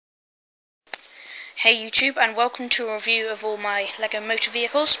Hey YouTube, and welcome to a review of all my LEGO motor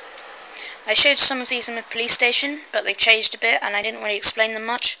vehicles. I showed some of these in the police station, but they've changed a bit and I didn't really explain them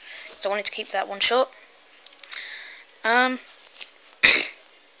much, so I wanted to keep that one short.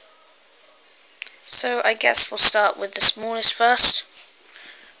 So I guess we'll start with the smallest first,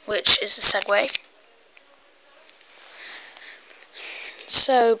 which is the Segway.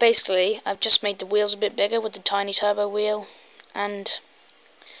 So basically, I've just made the wheels a bit bigger with the tiny turbo wheel and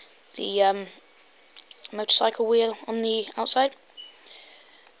the motorcycle wheel on the outside.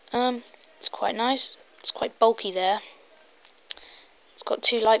 It's quite nice. It's quite bulky there. It's got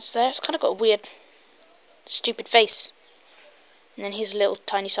two lights there. It's kind of got a weird, stupid face. And then here's a little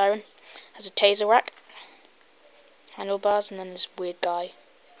tiny siren. Has a taser rack, handlebars, and then this weird guy.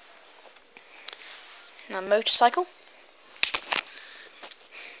 Now motorcycle.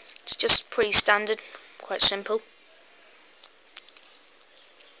 It's just pretty standard, quite simple.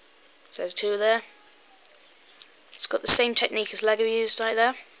 So there's two there. It's got the same technique as LEGO used right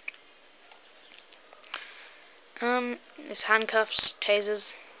there. There's handcuffs,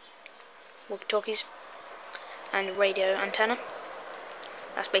 tasers, walkie-talkies, and a radio antenna.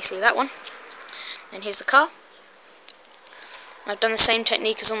 That's basically that one. And here's the car. I've done the same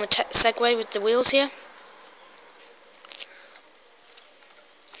technique as on the Segway with the wheels here.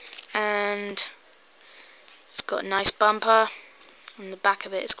 And it's got a nice bumper, and the back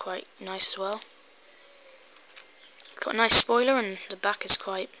of it is quite nice as well. It's got a nice spoiler, and the back is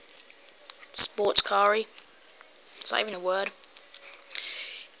quite sports car-y. It's not even a word.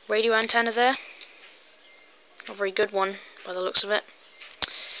 Radio antenna there. Not a very good one by the looks of it.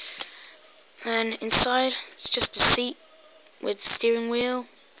 And inside it's just a seat with steering wheel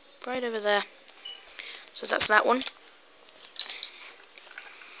right over there. So that's that one.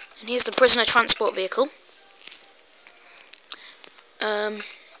 And here's the prisoner transport vehicle.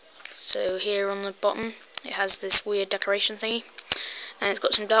 So here on the bottom it has this weird decoration thingy, and it's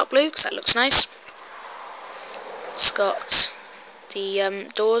got some dark blue because that looks nice. It's got the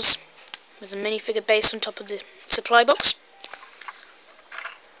doors with a minifigure base on top of the supply box,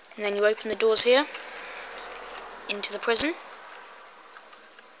 and then you open the doors here into the prison.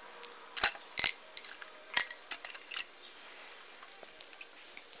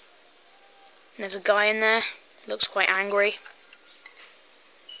 And there's a guy in there, looks quite angry.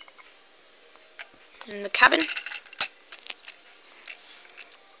 In the cabin,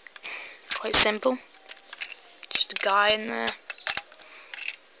 quite simple, just a guy in there.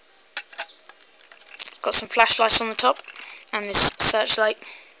 It's got some flashlights on the top and this searchlight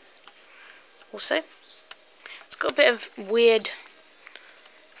also. It's got a bit of weird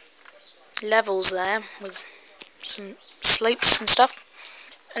levels there with some slopes and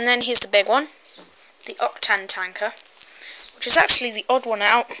stuff. And then here's the big one, the Octane tanker, which is actually the odd one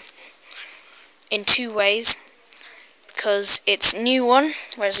out in two ways, because it's a new one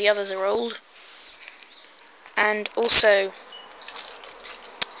whereas the others are old, and also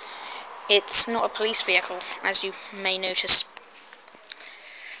it's not a police vehicle, as you may notice.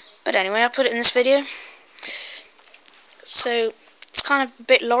 But anyway, I'll put it in this video. So it's kind of a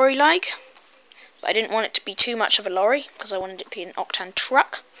bit lorry-like, but I didn't want it to be too much of a lorry because I wanted it to be an Octane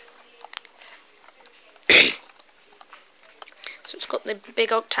truck. So it's got the big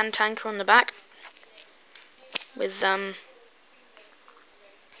Octane tanker on the back with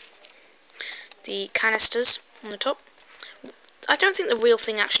the canisters on the top. I don't think the real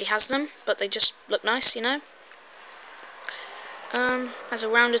thing actually has them, but they just look nice, you know. Has a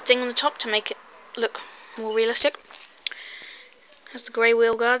rounded thing on the top to make it look more realistic. Has the grey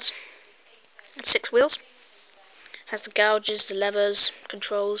wheel guards, 6 wheels. Has the gouges, the levers,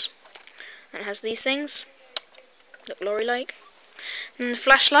 controls, and it has these things, look lorry-like. And the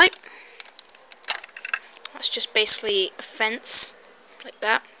flashlight, that's just basically a fence, like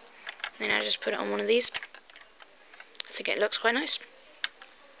that. And then I just put it on one of these. I think it looks quite nice.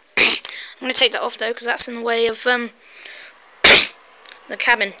 I'm going to take that off though, because that's in the way of the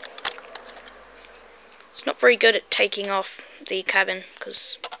cabin. It's not very good at taking off the cabin,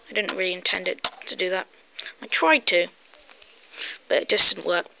 because I didn't really intend it to do that. I tried to, but it just didn't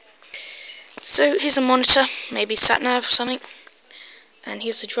work. So here's a monitor, maybe sat-nav or something. And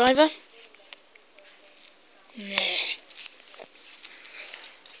here's the driver.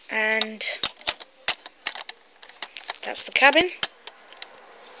 And that's the cabin.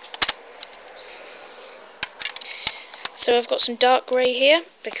 So I've got some dark grey here,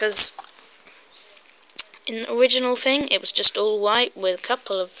 because in the original thing it was just all white with a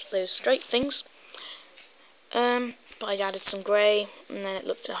couple of those straight things. But I'd added some grey, and then it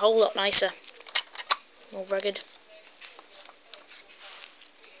looked a whole lot nicer, more rugged.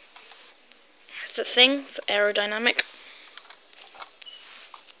 That's the thing for aerodynamic.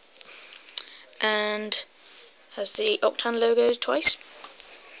 And has the Octan logo twice.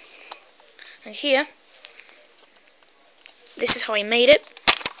 And here, this is how I made it.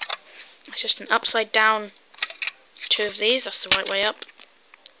 It's just an upside down two of these. That's the right way up.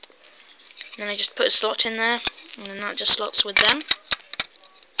 And then I just put a slot in there, and then that just slots with them.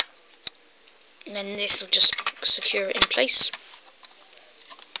 And then this will just secure it in place.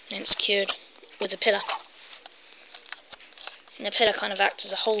 And it's secured with a pillar. And the pillar kind of acts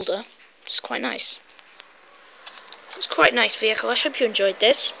as a holder, which is quite nice. It's quite a nice vehicle. I hope you enjoyed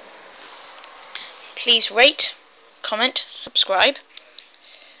this. Please rate, comment, subscribe,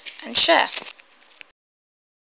 and share.